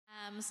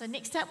So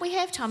next up we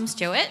have Tom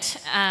Stuart.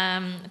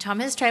 Tom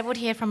has travelled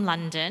here from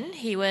London.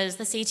 He was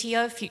the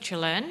CTO of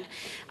FutureLearn,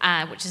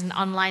 which is an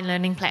online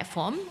learning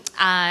platform.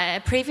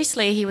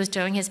 Previously he was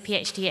doing his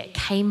PhD at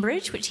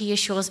Cambridge, which he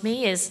assures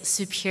me is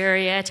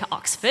superior to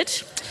Oxford.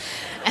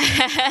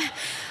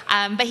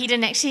 But he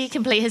didn't actually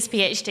complete his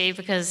PhD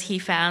because he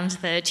found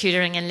the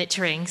tutoring and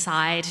lecturing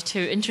side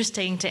too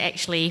interesting to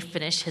actually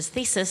finish his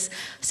thesis.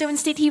 So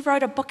instead he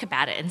wrote a book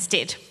about it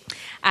instead.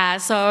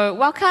 So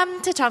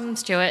welcome to Tom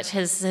Stuart.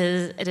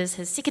 It is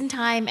his second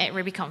time at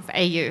rubyconf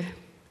AU.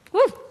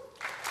 Woo!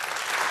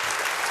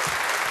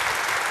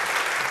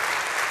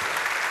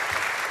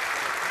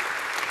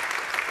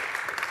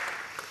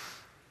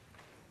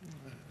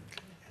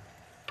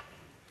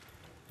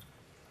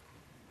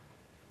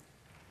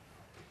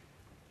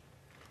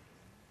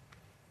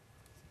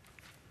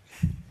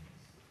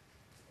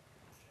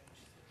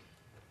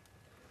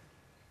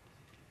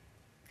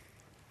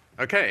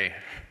 Okay.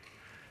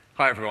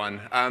 Hi, everyone.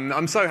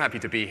 I'm so happy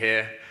to be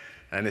here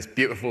in this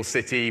beautiful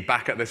city,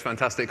 back at this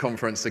fantastic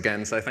conference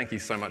again, so thank you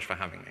so much for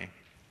having me.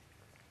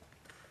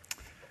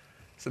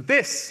 So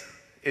this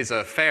is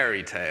a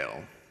fairy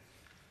tale.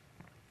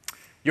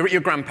 You're at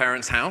your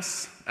grandparents'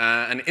 house,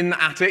 and in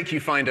the attic you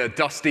find a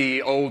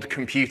dusty old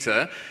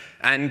computer,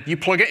 and you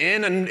plug it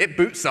in, and it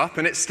boots up,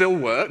 and it still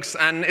works,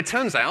 and it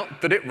turns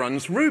out that it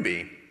runs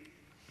Ruby.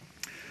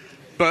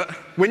 But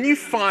when you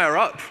fire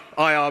up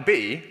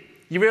IRB,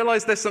 you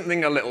realize there's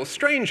something a little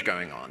strange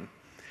going on.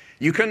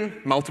 You can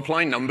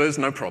multiply numbers,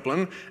 no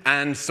problem,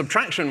 and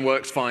subtraction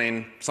works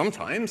fine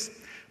sometimes,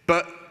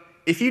 but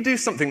if you do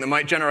something that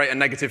might generate a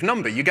negative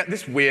number, you get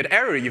this weird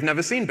error you've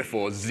never seen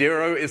before.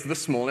 0 is the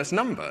smallest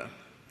number.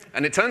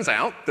 And it turns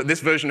out that this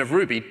version of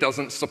Ruby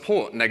doesn't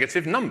support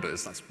negative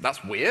numbers.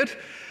 That's weird.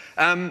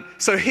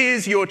 So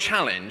here's your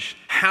challenge.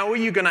 How are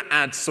you going to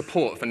add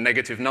support for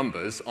negative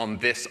numbers on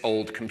this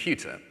old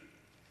computer?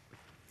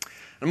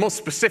 And more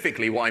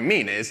specifically, what I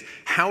mean is,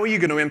 how are you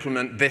going to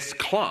implement this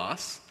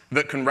class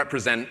that can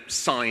represent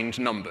signed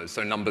numbers,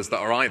 so numbers that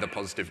are either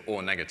positive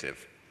or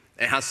negative?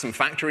 It has some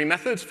factory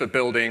methods for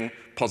building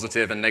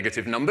positive and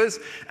negative numbers,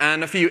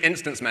 and a few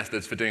instance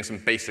methods for doing some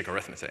basic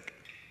arithmetic.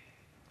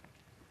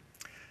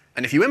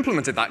 And if you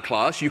implemented that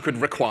class, you could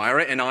require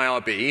it in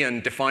IRB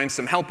and define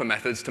some helper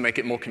methods to make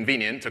it more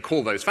convenient to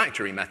call those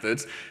factory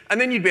methods,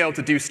 and then you'd be able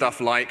to do stuff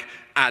like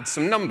add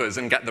some numbers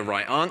and get the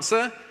right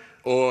answer,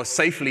 or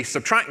safely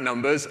subtract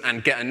numbers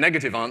and get a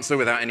negative answer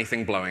without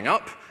anything blowing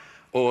up,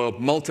 or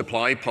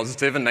multiply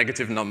positive and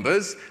negative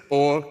numbers,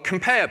 or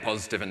compare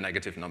positive and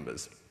negative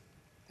numbers.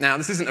 Now,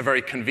 this isn't a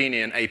very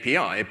convenient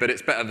API, but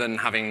it's better than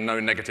having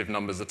no negative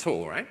numbers at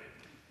all, right?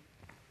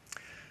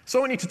 So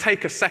I want you to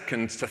take a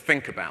second to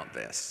think about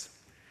this.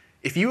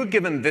 If you were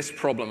given this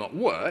problem at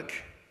work,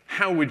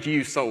 how would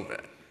you solve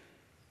it?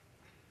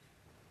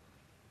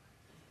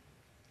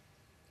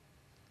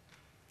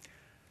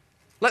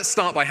 Let's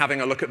start by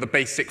having a look at the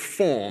basic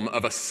form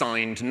of a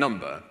signed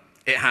number.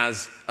 It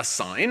has a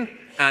sign,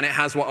 and it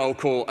has what I'll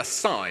call a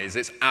size,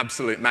 its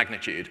absolute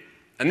magnitude.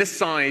 And this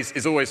size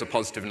is always a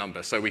positive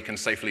number, so we can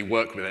safely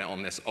work with it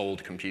on this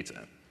old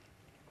computer.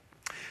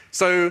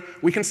 So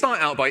we can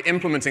start out by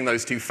implementing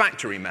those two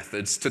factory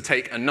methods to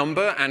take a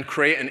number and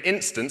create an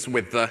instance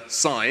with the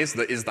size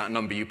that is that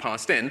number you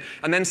passed in,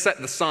 and then set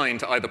the sign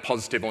to either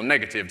positive or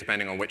negative,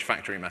 depending on which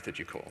factory method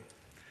you call.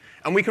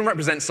 And we can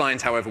represent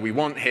signs however we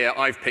want here.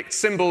 I've picked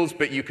symbols,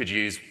 but you could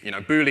use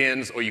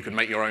Booleans, or you could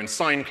make your own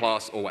sign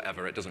class, or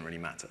whatever. It doesn't really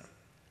matter.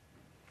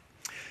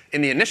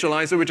 In the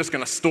initializer, we're just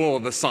going to store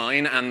the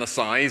sign and the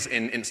size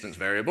in instance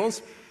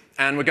variables.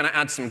 And we're going to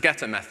add some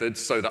getter methods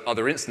so that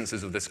other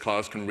instances of this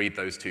class can read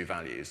those two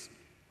values.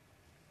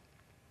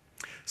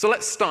 So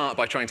let's start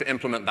by trying to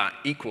implement that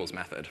equals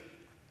method.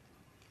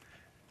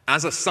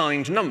 As a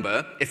signed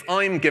number, if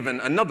I'm given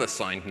another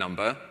signed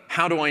number,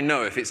 how do I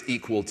know if it's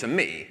equal to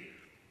me?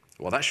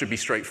 Well, that should be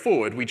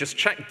straightforward. We just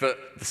check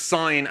that the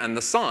sign and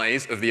the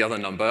size of the other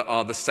number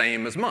are the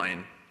same as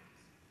mine.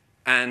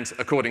 And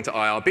according to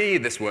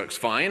IRB, this works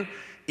fine.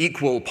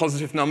 Equal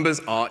positive numbers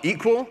are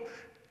equal.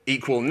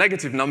 Equal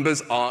negative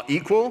numbers are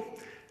equal.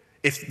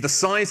 If the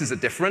sizes are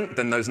different,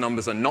 then those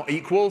numbers are not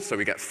equal, so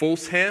we get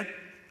false here.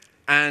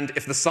 And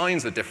if the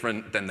signs are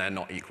different, then they're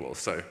not equal,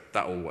 so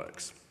that all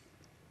works.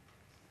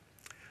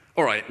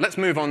 All right, let's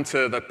move on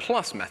to the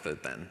plus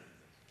method then.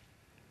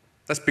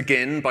 Let's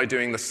begin by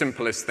doing the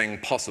simplest thing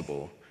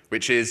possible,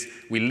 which is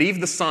we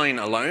leave the sign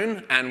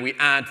alone and we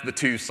add the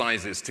two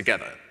sizes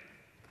together.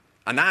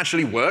 And that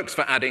actually works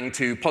for adding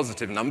two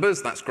positive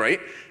numbers. That's great.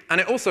 And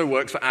it also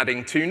works for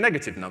adding two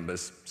negative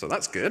numbers. So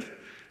that's good.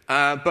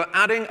 But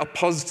adding a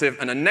positive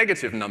and a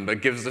negative number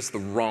gives us the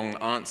wrong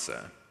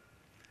answer.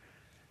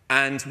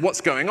 And what's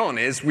going on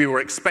is we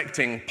were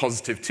expecting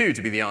positive 2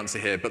 to be the answer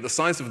here, but the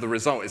size of the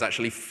result is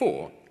actually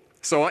 4.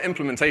 So our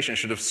implementation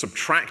should have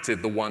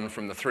subtracted the 1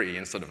 from the 3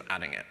 instead of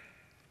adding it.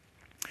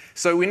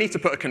 So we need to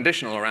put a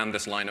conditional around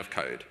this line of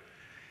code.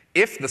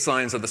 If the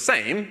signs are the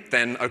same,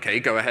 then OK,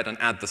 go ahead and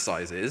add the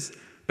sizes.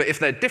 But if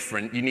they're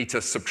different, you need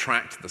to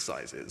subtract the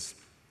sizes.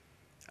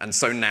 And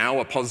so now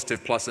a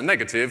positive plus a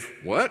negative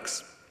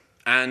works.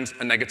 And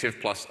a negative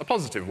plus a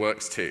positive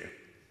works too.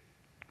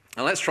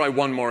 Now let's try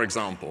one more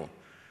example.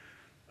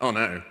 Oh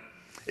no.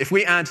 If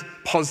we add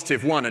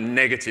positive 1 and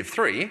negative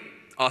 3,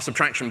 our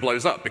subtraction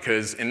blows up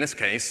because, in this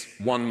case,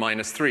 1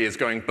 minus 3 is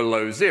going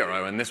below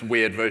 0, and this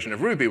weird version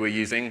of Ruby we're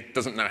using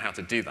doesn't know how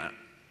to do that.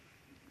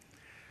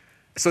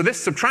 So this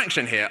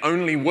subtraction here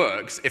only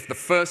works if the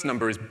first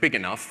number is big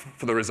enough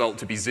for the result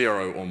to be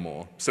 0 or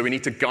more. So we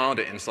need to guard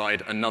it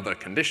inside another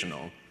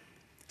conditional.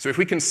 So if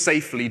we can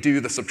safely do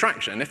the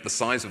subtraction, if the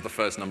size of the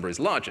first number is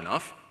large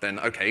enough, then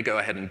OK, go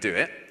ahead and do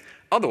it.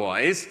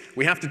 Otherwise,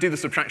 we have to do the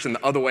subtraction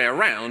the other way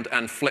around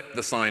and flip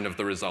the sign of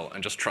the result.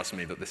 And just trust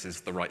me that this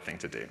is the right thing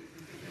to do.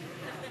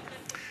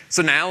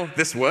 So now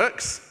this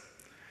works.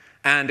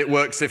 And it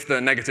works if the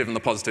negative and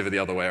the positive are the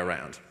other way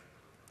around.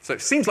 So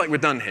it seems like we're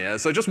done here.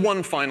 So just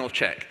one final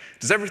check.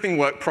 Does everything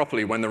work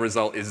properly when the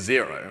result is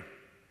 0?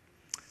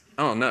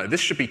 Oh, no,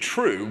 this should be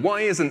true.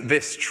 Why isn't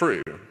this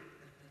true?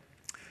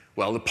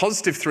 Well, the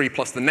positive 3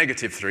 plus the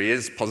negative 3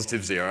 is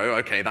positive 0.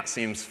 OK, that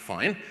seems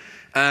fine.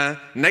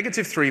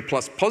 Negative 3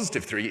 plus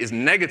positive 3 is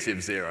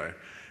negative 0.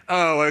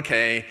 Oh,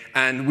 OK,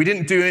 and we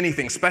didn't do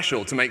anything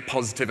special to make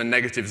positive and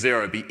negative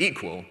 0 be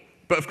equal.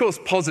 But of course,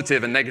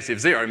 positive and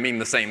negative 0 mean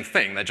the same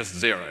thing. They're just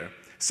 0.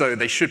 So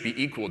they should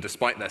be equal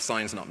despite their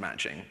signs not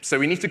matching. So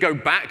we need to go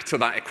back to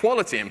that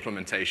equality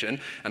implementation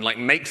and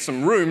make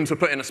some room to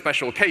put in a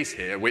special case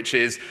here, which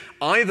is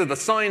either the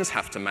signs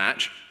have to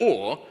match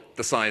or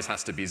the size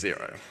has to be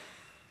 0.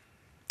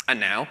 And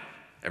now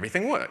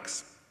everything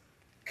works.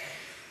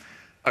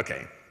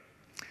 OK.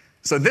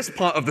 So this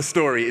part of the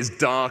story is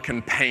dark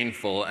and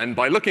painful, and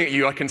by looking at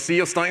you, I can see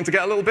you're starting to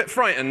get a little bit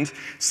frightened.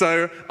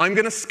 So I'm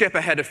going to skip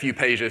ahead a few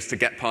pages to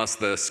get past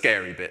the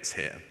scary bits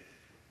here.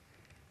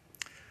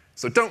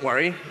 So don't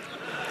worry.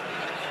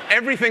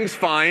 Everything's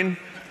fine.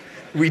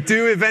 We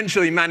do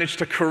eventually manage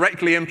to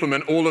correctly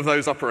implement all of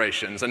those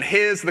operations, and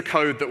here's the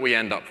code that we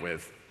end up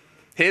with.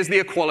 Here's the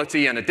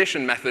equality and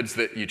addition methods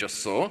that you just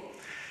saw.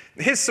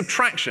 Here's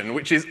subtraction,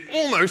 which is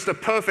almost a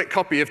perfect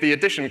copy of the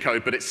addition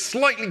code, but it's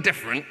slightly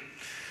different.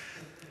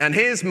 And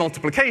here's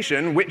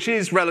multiplication, which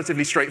is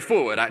relatively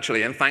straightforward,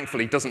 actually, and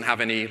thankfully doesn't have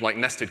any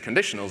nested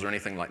conditionals or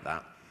anything like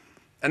that.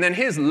 And then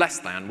here's less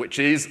than, which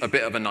is a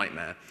bit of a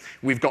nightmare.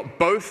 We've got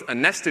both a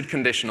nested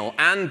conditional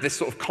and this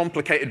sort of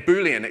complicated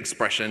Boolean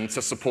expression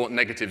to support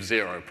negative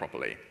 0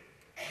 properly.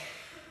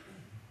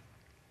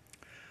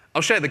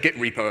 I'll share the Git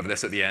repo of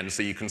this at the end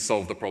so you can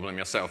solve the problem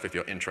yourself if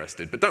you're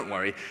interested. But don't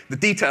worry, the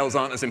details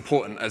aren't as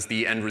important as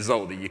the end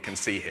result that you can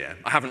see here.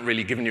 I haven't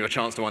really given you a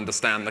chance to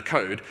understand the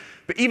code.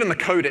 But even the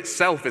code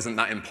itself isn't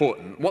that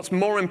important. What's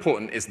more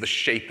important is the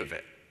shape of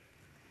it.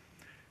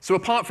 So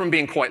apart from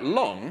being quite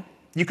long,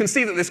 you can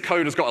see that this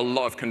code has got a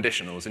lot of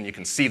conditionals. And you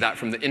can see that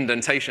from the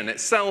indentation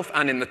itself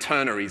and in the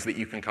ternaries that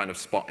you can kind of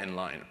spot in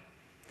line.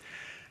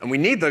 And we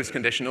need those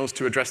conditionals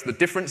to address the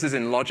differences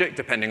in logic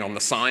depending on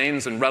the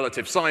signs and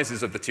relative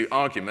sizes of the two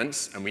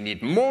arguments. And we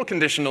need more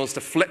conditionals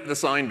to flip the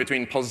sign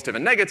between positive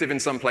and negative in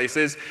some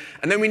places.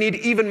 And then we need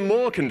even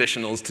more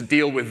conditionals to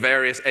deal with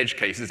various edge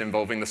cases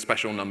involving the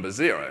special number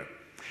 0.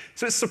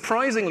 So it's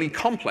surprisingly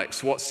complex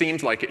for what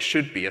seems like it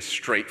should be a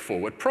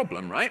straightforward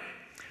problem, right?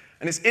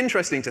 And it's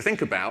interesting to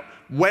think about,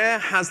 where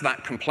has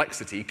that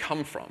complexity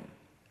come from?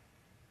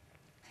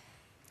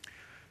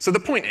 So the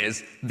point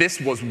is,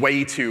 this was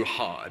way too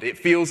hard. It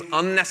feels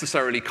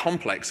unnecessarily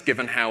complex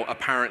given how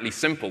apparently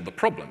simple the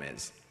problem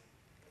is.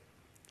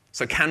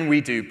 So can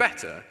we do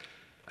better?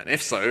 And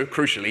if so,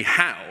 crucially,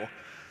 how?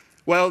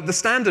 Well, the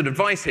standard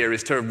advice here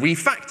is to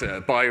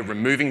refactor by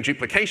removing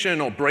duplication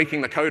or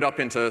breaking the code up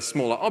into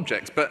smaller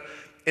objects. But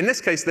in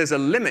this case, there's a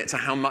limit to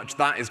how much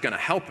that is going to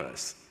help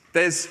us.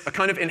 There's a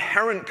kind of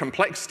inherent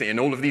complexity in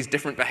all of these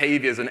different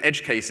behaviors and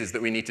edge cases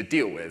that we need to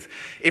deal with.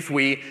 If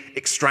we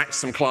extract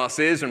some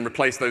classes and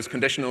replace those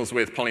conditionals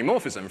with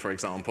polymorphism, for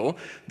example,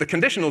 the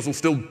conditionals will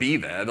still be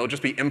there. They'll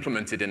just be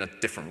implemented in a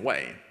different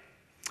way.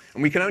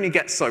 And we can only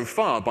get so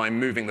far by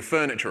moving the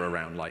furniture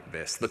around like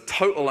this. The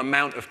total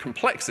amount of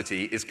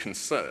complexity is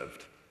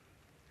conserved.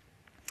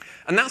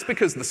 And that's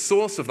because the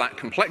source of that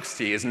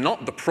complexity is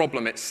not the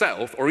problem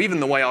itself, or even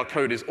the way our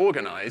code is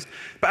organized,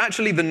 but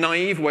actually the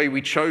naive way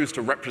we chose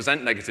to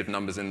represent negative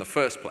numbers in the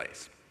first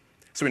place.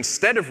 So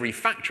instead of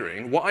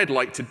refactoring, what I'd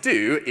like to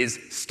do is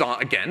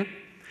start again,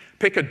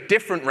 pick a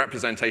different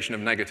representation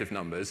of negative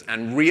numbers,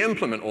 and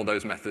re-implement all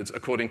those methods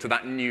according to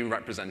that new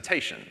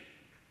representation.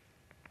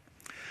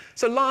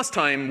 So last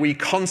time, we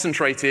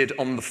concentrated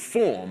on the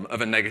form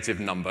of a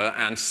negative number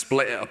and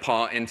split it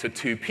apart into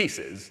two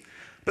pieces.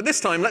 But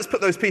this time, let's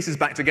put those pieces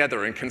back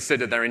together and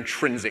consider their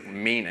intrinsic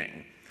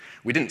meaning.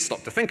 We didn't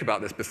stop to think about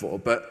this before,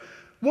 but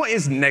what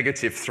is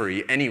negative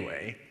 3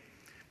 anyway?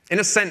 In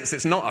a sense,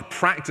 it's not a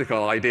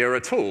practical idea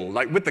at all.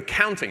 Like with the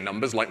counting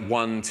numbers, like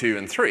 1, 2,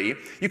 and 3,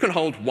 you can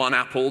hold 1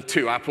 apple,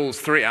 2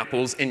 apples, 3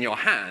 apples in your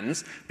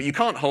hands, but you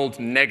can't hold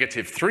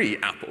negative 3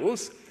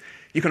 apples.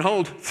 You can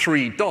hold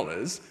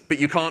 $3, but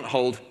you can't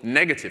hold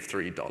negative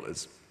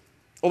 $3.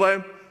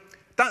 Although,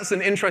 that's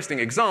an interesting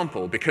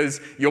example because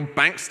your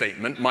bank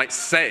statement might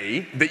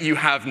say that you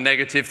have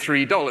negative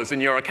 $3 in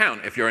your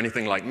account if you're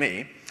anything like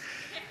me.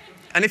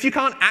 And if you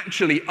can't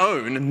actually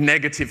own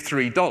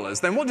 -$3,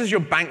 then what does your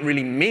bank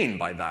really mean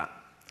by that?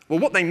 Well,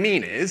 what they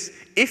mean is,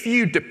 if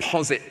you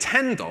deposit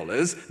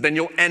 $10, then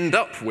you'll end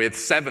up with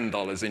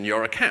 $7 in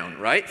your account,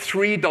 right?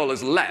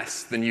 $3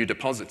 less than you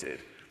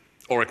deposited.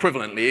 Or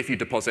equivalently, if you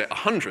deposit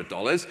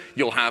 $100,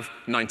 you'll have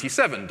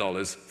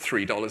 $97,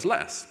 $3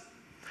 less.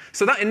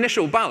 So that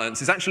initial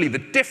balance is actually the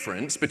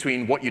difference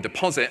between what you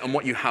deposit and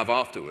what you have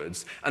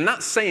afterwards. And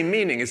that same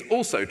meaning is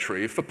also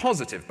true for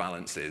positive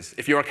balances.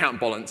 If your account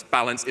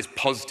balance is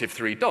positive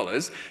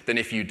 $3, then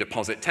if you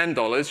deposit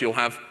 $10, you'll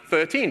have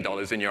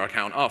 $13 in your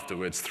account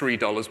afterwards,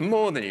 $3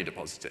 more than you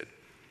deposited.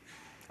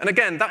 And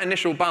again, that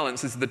initial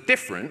balance is the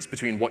difference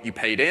between what you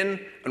paid in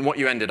and what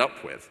you ended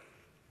up with.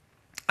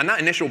 And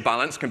that initial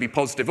balance can be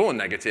positive or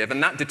negative,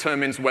 and that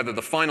determines whether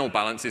the final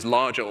balance is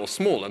larger or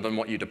smaller than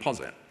what you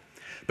deposit.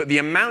 But the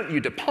amount you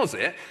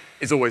deposit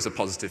is always a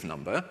positive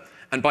number,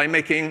 and by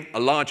making a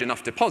large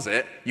enough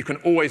deposit, you can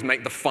always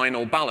make the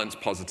final balance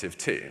positive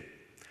too.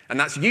 And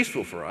that's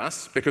useful for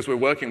us because we're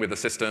working with a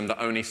system that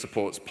only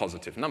supports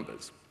positive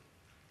numbers.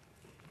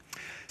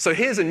 So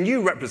here's a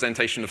new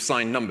representation of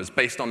signed numbers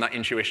based on that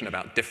intuition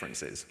about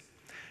differences.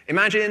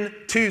 Imagine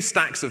two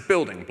stacks of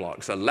building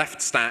blocks, a left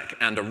stack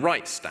and a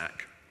right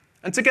stack.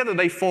 And together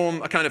they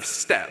form a kind of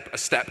step, a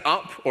step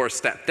up or a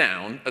step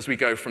down as we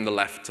go from the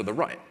left to the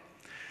right.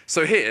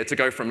 So here, to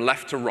go from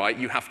left to right,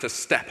 you have to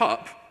step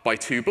up by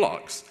 2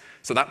 blocks.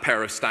 So that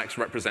pair of stacks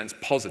represents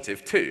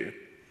positive 2.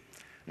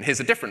 And here's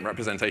a different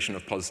representation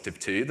of positive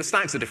 2. The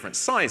stacks are different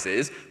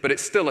sizes, but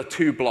it's still a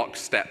 2-block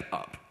step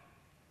up.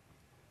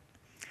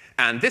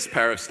 And this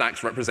pair of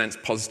stacks represents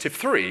positive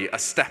 3, a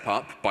step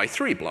up by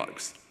 3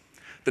 blocks.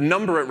 The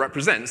number it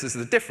represents is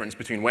the difference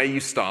between where you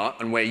start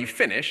and where you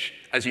finish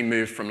as you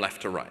move from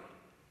left to right.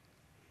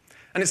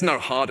 And it's no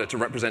harder to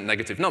represent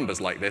negative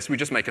numbers like this. We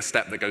just make a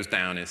step that goes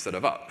down instead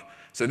of up.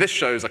 So this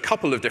shows a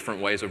couple of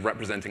different ways of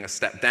representing a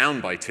step down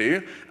by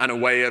 2 and a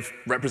way of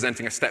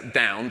representing a step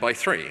down by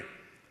 3.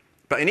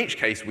 But in each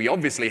case, we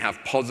obviously have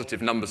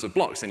positive numbers of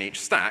blocks in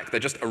each stack. They're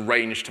just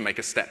arranged to make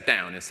a step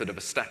down instead of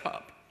a step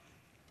up.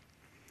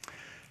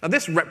 Now,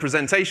 this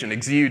representation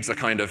exudes a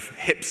kind of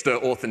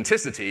hipster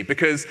authenticity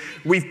because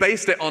we've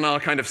based it on our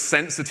kind of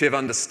sensitive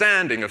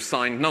understanding of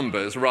signed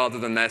numbers rather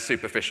than their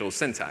superficial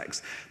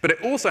syntax. But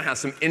it also has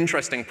some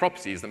interesting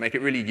properties that make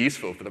it really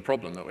useful for the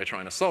problem that we're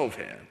trying to solve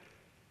here.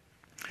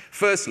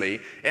 Firstly,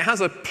 it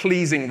has a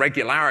pleasing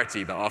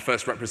regularity that our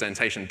first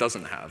representation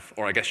doesn't have,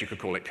 or I guess you could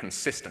call it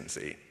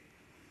consistency.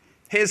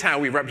 Here's how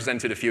we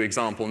represented a few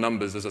example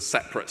numbers as a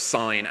separate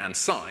sign and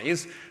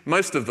size.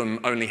 Most of them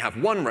only have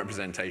one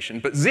representation,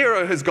 but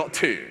 0 has got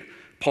 2,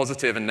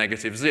 positive and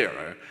negative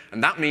 0.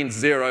 And that means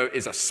 0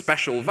 is a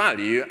special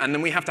value, and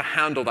then we have to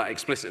handle that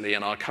explicitly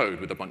in our code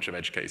with a bunch of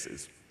edge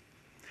cases.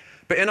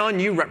 But in our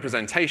new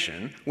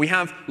representation, we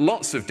have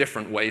lots of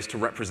different ways to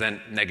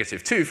represent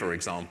negative 2, for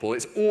example.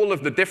 It's all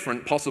of the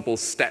different possible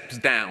steps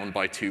down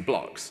by 2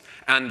 blocks.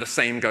 And the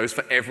same goes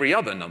for every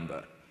other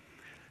number.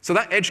 So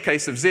that edge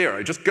case of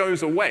 0 just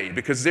goes away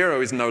because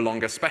 0 is no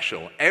longer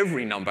special.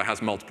 Every number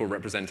has multiple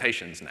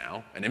representations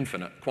now, an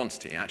infinite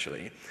quantity,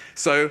 actually.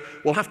 So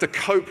we'll have to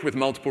cope with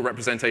multiple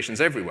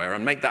representations everywhere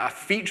and make that a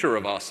feature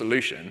of our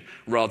solution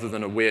rather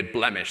than a weird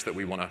blemish that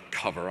we want to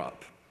cover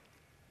up.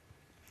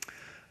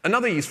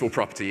 Another useful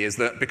property is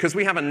that because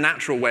we have a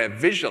natural way of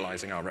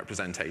visualizing our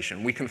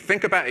representation, we can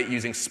think about it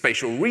using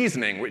spatial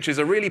reasoning, which is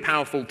a really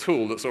powerful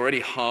tool that's already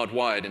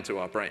hardwired into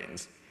our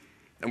brains.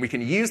 And we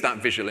can use that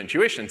visual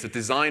intuition to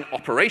design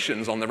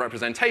operations on the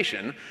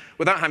representation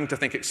without having to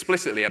think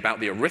explicitly about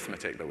the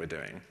arithmetic that we're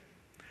doing.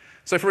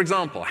 So for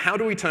example, how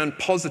do we turn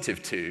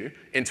positive 2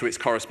 into its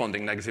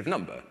corresponding negative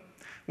number?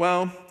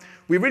 Well,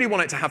 we really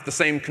want it to have the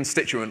same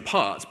constituent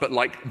parts, but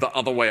like the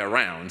other way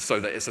around, so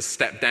that it's a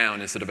step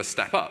down instead of a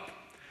step up.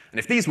 And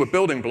if these were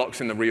building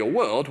blocks in the real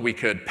world, we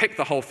could pick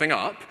the whole thing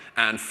up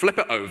and flip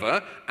it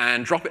over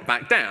and drop it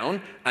back down,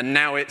 and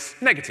now it's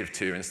negative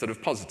 2 instead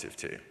of positive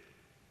 2.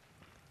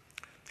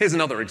 Here's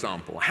another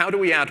example. How do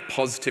we add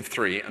positive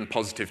 3 and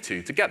positive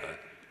 2 together?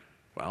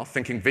 Well,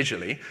 thinking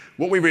visually,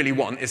 what we really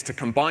want is to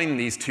combine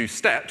these 2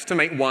 steps to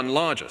make one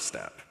larger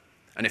step.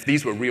 And if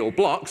these were real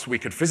blocks, we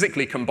could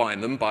physically combine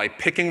them by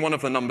picking one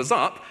of the numbers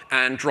up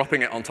and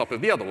dropping it on top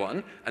of the other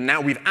one. And now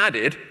we've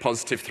added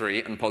positive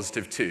 3 and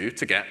positive 2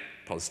 to get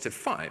positive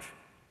 5.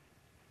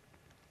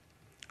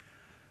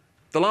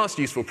 The last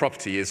useful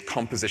property is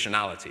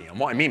compositionality. And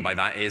what I mean by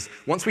that is,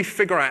 once we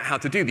figure out how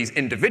to do these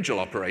individual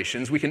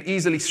operations, we can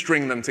easily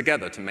string them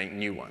together to make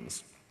new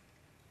ones.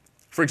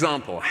 For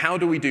example, how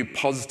do we do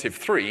positive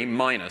 3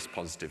 minus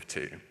positive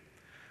 2?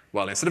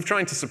 Well, instead of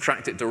trying to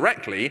subtract it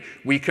directly,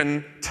 we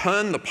can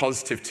turn the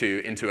positive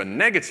 2 into a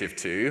negative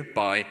 2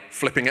 by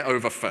flipping it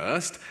over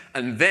first,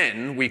 and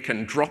then we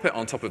can drop it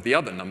on top of the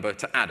other number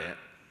to add it.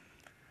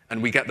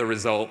 And we get the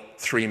result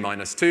 3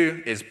 minus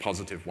 2 is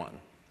positive 1.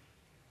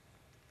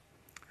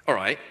 All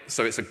right,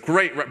 so it's a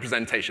great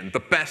representation, the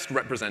best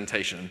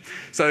representation.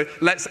 So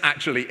let's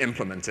actually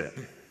implement it.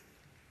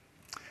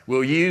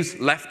 We'll use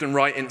left and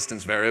right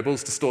instance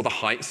variables to store the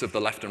heights of the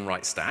left and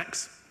right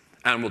stacks,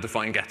 and we'll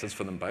define getters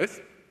for them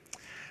both.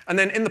 And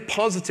then in the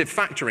positive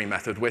factoring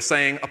method, we're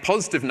saying a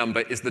positive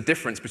number is the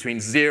difference between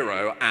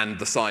 0 and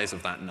the size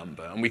of that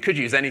number. And we could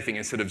use anything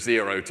instead of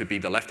 0 to be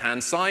the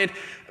left-hand side,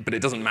 but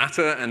it doesn't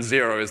matter, and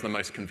 0 is the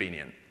most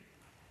convenient.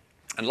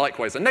 And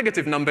likewise, a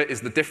negative number is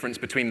the difference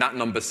between that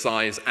number's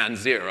size and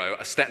 0,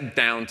 a step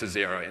down to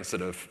 0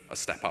 instead of a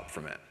step up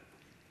from it.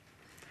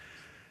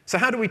 So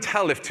how do we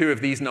tell if two of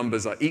these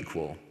numbers are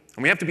equal?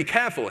 And we have to be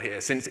careful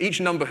here, since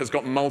each number has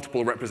got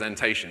multiple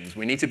representations.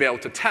 We need to be able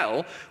to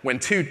tell when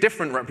two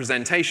different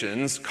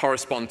representations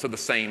correspond to the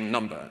same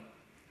number.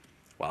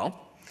 Well,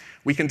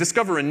 we can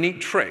discover a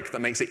neat trick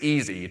that makes it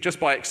easy just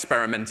by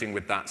experimenting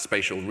with that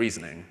spatial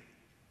reasoning.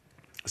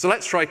 So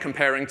let's try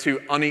comparing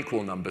two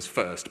unequal numbers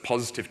first,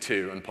 positive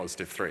 2 and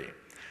positive 3.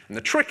 And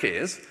the trick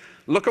is,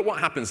 look at what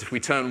happens if we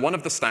turn one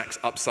of the stacks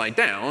upside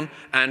down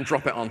and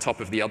drop it on top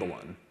of the other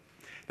one.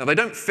 Now, they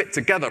don't fit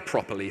together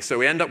properly, so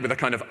we end up with a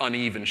kind of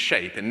uneven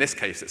shape. In this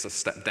case, it's a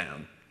step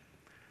down.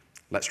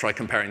 Let's try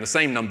comparing the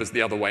same numbers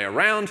the other way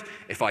around.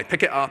 If I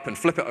pick it up and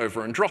flip it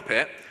over and drop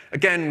it,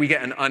 again, we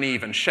get an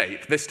uneven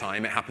shape. This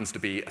time, it happens to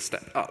be a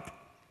step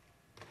up.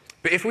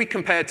 But if we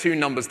compare two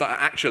numbers that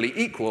are actually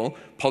equal,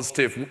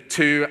 positive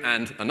 2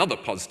 and another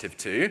positive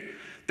 2,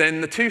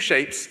 then the two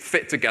shapes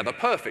fit together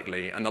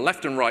perfectly, and the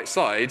left and right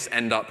sides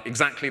end up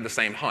exactly the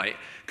same height,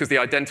 because the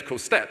identical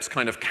steps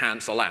kind of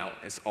cancel out.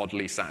 It's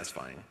oddly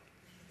satisfying.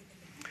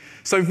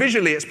 So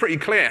visually, it's pretty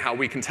clear how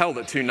we can tell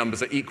that two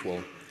numbers are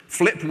equal.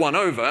 Flip one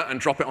over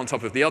and drop it on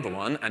top of the other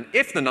one, and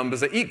if the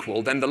numbers are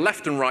equal, then the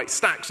left and right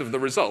stacks of the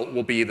result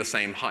will be the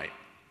same height.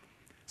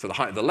 So the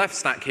height of the left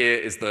stack here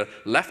is the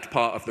left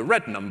part of the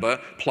red number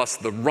plus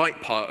the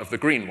right part of the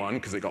green one,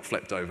 because it got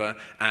flipped over,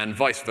 and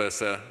vice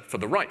versa for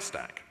the right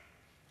stack.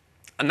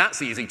 And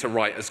that's easy to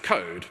write as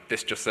code.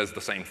 This just says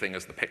the same thing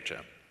as the picture.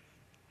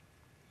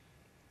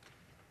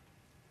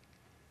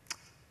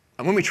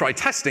 And when we try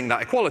testing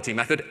that equality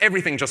method,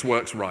 everything just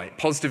works right.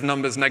 Positive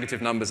numbers,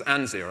 negative numbers,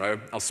 and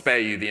 0. I'll spare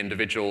you the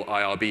individual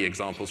IRB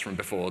examples from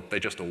before. They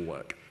just all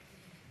work.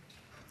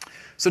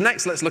 So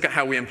next, let's look at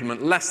how we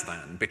implement less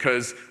than,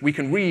 because we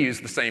can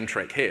reuse the same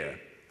trick here.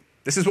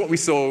 This is what we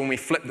saw when we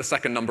flipped the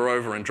second number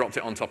over and dropped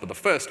it on top of the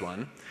first one.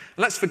 And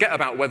let's forget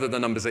about whether the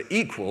numbers are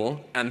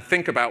equal and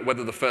think about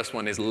whether the first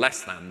one is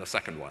less than the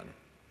second one.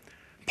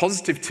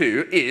 Positive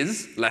 2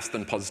 is less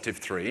than positive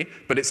 3,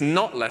 but it's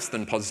not less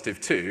than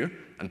positive 2,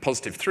 and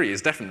positive 3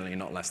 is definitely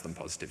not less than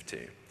positive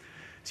 2.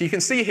 So you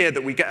can see here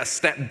that we get a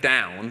step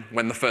down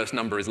when the first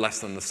number is less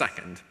than the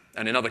second,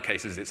 and in other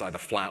cases it's either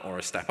flat or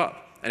a step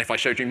up. And if I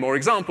showed you more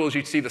examples,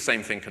 you'd see the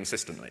same thing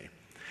consistently.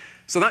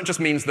 So that just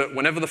means that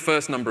whenever the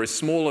first number is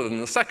smaller than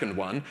the second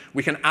one,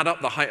 we can add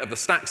up the height of the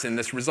stacks in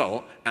this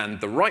result,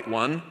 and the right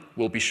one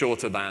will be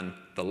shorter than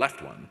the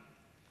left one.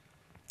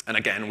 And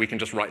again, we can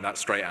just write that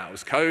straight out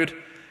as code.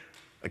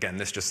 Again,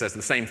 this just says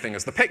the same thing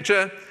as the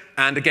picture.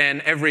 And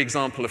again, every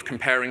example of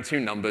comparing two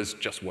numbers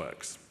just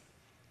works.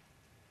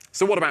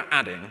 So what about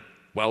adding?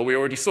 Well, we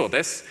already saw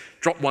this.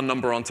 Drop one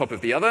number on top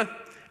of the other,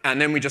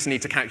 and then we just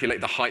need to calculate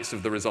the heights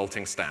of the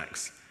resulting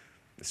stacks.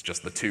 It's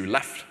just the two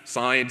left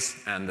sides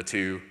and the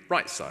two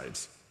right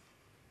sides.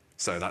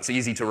 So that's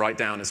easy to write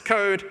down as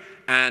code,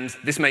 and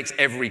this makes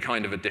every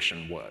kind of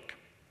addition work.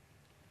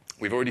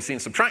 We've already seen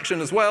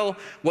subtraction as well.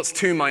 What's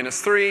 2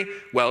 minus 3?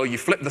 Well, you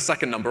flip the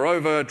second number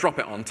over, drop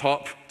it on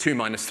top. 2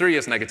 minus 3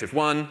 is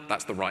 -1.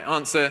 That's the right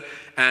answer.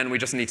 And we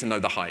just need to know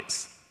the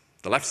heights.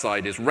 The left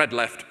side is red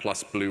left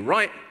plus blue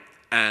right,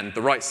 and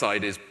the right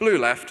side is blue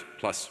left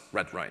plus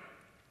red right.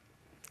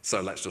 So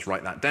let's just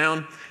write that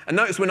down. And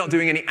notice we're not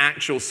doing any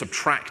actual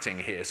subtracting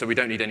here, so we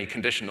don't need any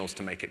conditionals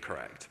to make it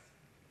correct.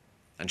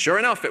 And sure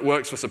enough, it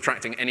works for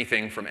subtracting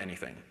anything from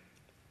anything.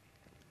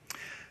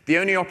 The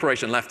only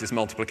operation left is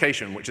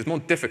multiplication, which is more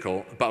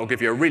difficult, but I'll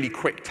give you a really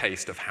quick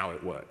taste of how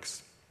it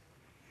works.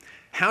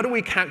 How do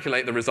we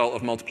calculate the result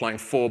of multiplying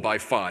 4 by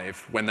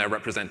 5 when they're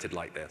represented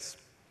like this?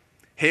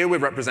 Here we're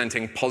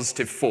representing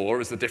positive 4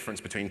 as the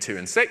difference between 2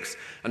 and 6,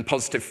 and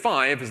positive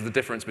 5 as the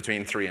difference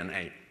between 3 and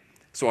 8.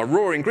 So our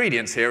raw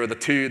ingredients here are the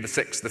 2, the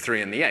 6, the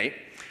 3, and the 8,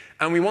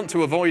 and we want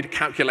to avoid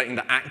calculating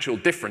the actual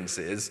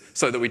differences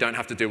so that we don't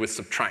have to deal with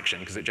subtraction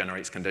because it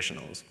generates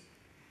conditionals.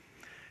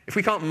 If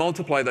we can't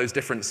multiply those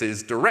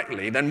differences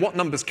directly, then what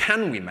numbers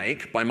can we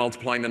make by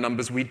multiplying the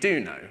numbers we do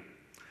know?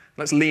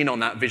 Let's lean on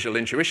that visual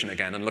intuition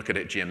again and look at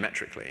it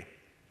geometrically.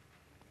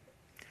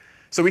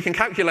 So we can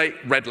calculate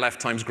red left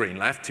times green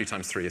left, 2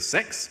 times 3 is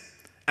 6,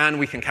 and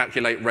we can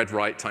calculate red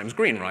right times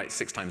green right,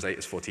 6 times 8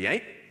 is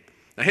 48.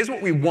 Now here's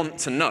what we want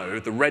to know,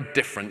 the red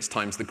difference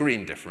times the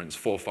green difference,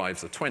 4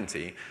 5s are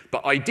 20,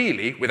 but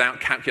ideally without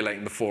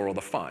calculating the 4 or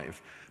the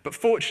 5. But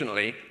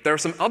fortunately, there are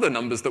some other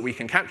numbers that we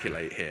can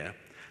calculate here.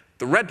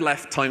 The red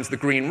left times the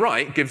green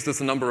right gives us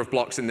the number of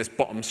blocks in this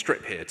bottom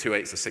strip here, 2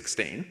 8s are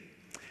 16.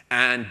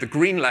 And the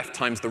green left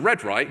times the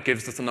red right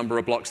gives us the number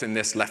of blocks in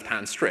this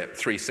left-hand strip,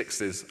 3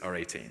 6s are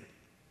 18.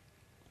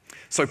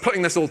 So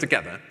putting this all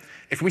together,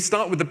 if we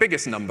start with the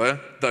biggest number,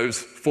 those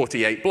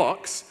 48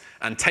 blocks,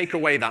 and take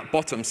away that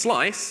bottom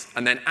slice,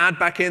 and then add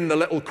back in the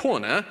little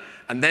corner,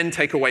 and then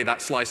take away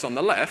that slice on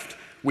the left,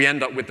 we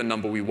end up with the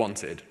number we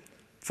wanted.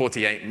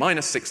 48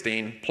 minus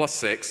 16 plus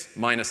 6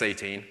 minus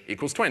 18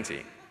 equals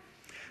 20.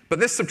 But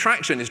this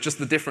subtraction is just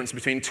the difference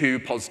between two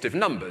positive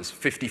numbers,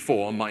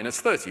 54 minus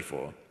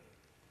 34.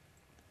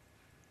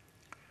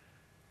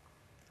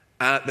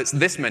 That's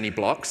this many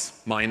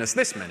blocks minus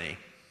this many.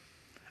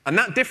 And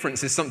that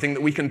difference is something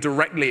that we can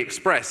directly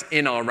express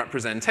in our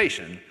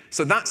representation.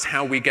 So that's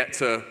how we get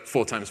to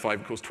 4 times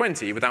 5 equals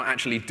 20 without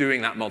actually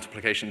doing that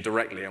multiplication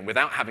directly and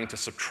without having to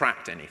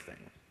subtract anything.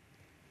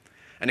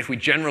 And if we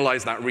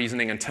generalize that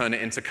reasoning and turn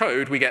it into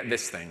code, we get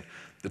this thing.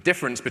 The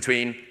difference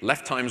between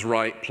left times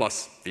right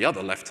plus the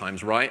other left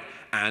times right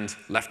and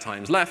left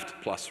times left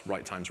plus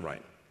right times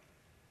right.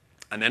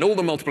 And then all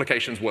the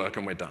multiplications work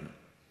and we're done.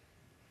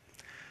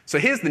 So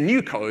here's the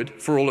new code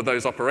for all of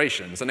those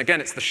operations. And again,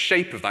 it's the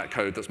shape of that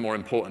code that's more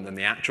important than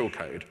the actual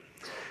code.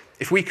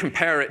 If we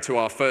compare it to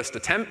our first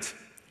attempt,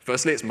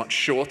 firstly, it's much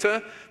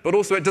shorter, but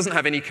also it doesn't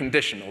have any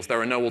conditionals.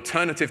 There are no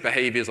alternative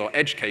behaviors or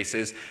edge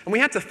cases. And we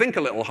had to think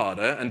a little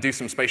harder and do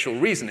some spatial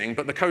reasoning,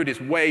 but the code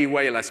is way,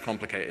 way less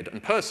complicated.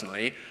 And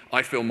personally,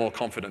 I feel more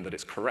confident that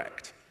it's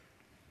correct.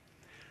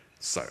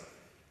 So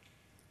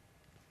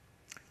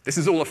this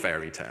is all a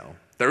fairy tale.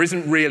 There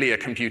isn't really a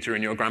computer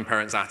in your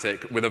grandparents'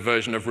 attic with a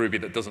version of Ruby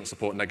that doesn't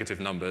support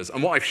negative numbers.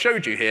 And what I've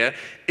showed you here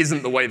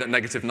isn't the way that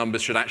negative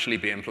numbers should actually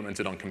be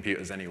implemented on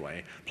computers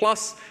anyway.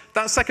 Plus,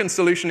 that second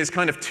solution is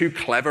kind of too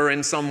clever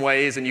in some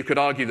ways, and you could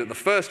argue that the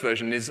first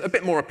version is a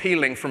bit more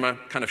appealing from a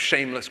kind of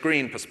shameless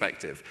green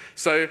perspective.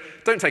 So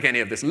don't take any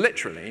of this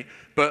literally,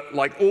 but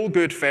like all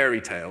good fairy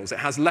tales, it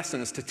has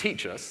lessons to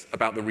teach us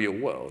about the real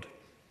world.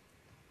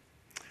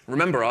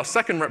 Remember, our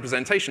second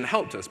representation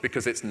helped us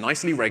because it's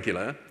nicely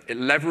regular, it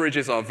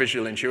leverages our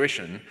visual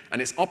intuition,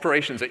 and its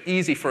operations are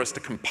easy for us to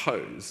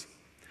compose.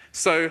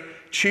 So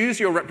choose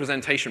your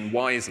representation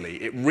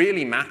wisely. It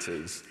really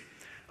matters.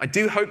 I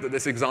do hope that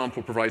this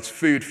example provides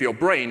food for your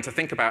brain to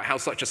think about how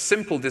such a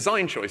simple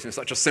design choice in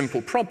such a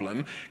simple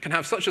problem can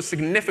have such a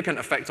significant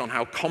effect on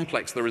how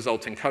complex the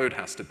resulting code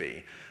has to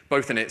be,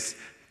 both in its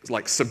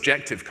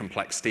subjective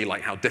complexity,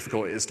 like how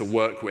difficult it is to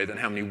work with and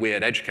how many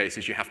weird edge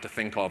cases you have to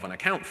think of and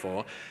account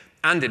for,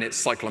 and in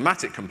its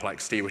cyclomatic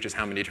complexity, which is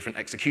how many different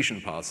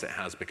execution paths it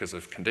has because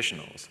of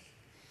conditionals.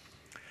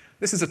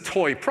 This is a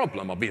toy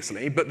problem,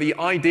 obviously, but the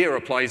idea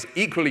applies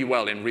equally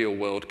well in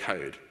real-world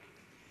code.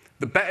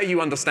 The better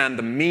you understand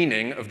the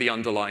meaning of the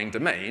underlying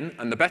domain,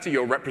 and the better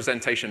your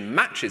representation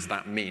matches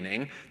that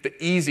meaning,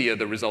 the easier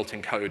the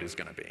resulting code is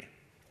going to be.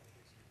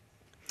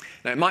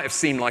 Now, it might have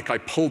seemed like I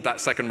pulled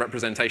that second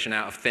representation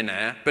out of thin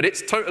air, but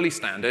it's totally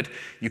standard.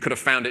 You could have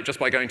found it just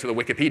by going to the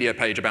Wikipedia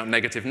page about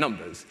negative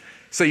numbers.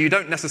 So you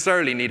don't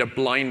necessarily need a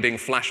blinding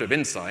flash of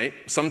insight.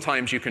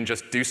 Sometimes you can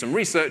just do some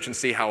research and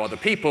see how other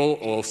people,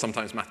 or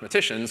sometimes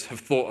mathematicians,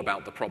 have thought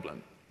about the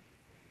problem.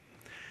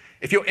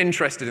 If you're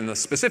interested in the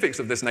specifics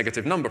of this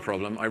negative number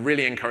problem, I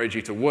really encourage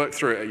you to work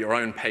through it at your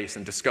own pace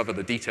and discover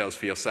the details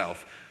for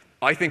yourself.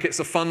 I think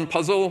it's a fun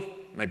puzzle.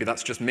 Maybe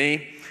that's just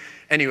me.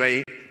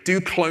 Anyway, do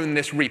clone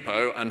this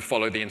repo and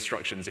follow the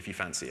instructions if you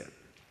fancy it.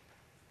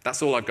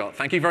 That's all I've got.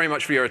 Thank you very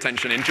much for your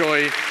attention.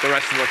 Enjoy the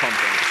rest of the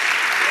conference.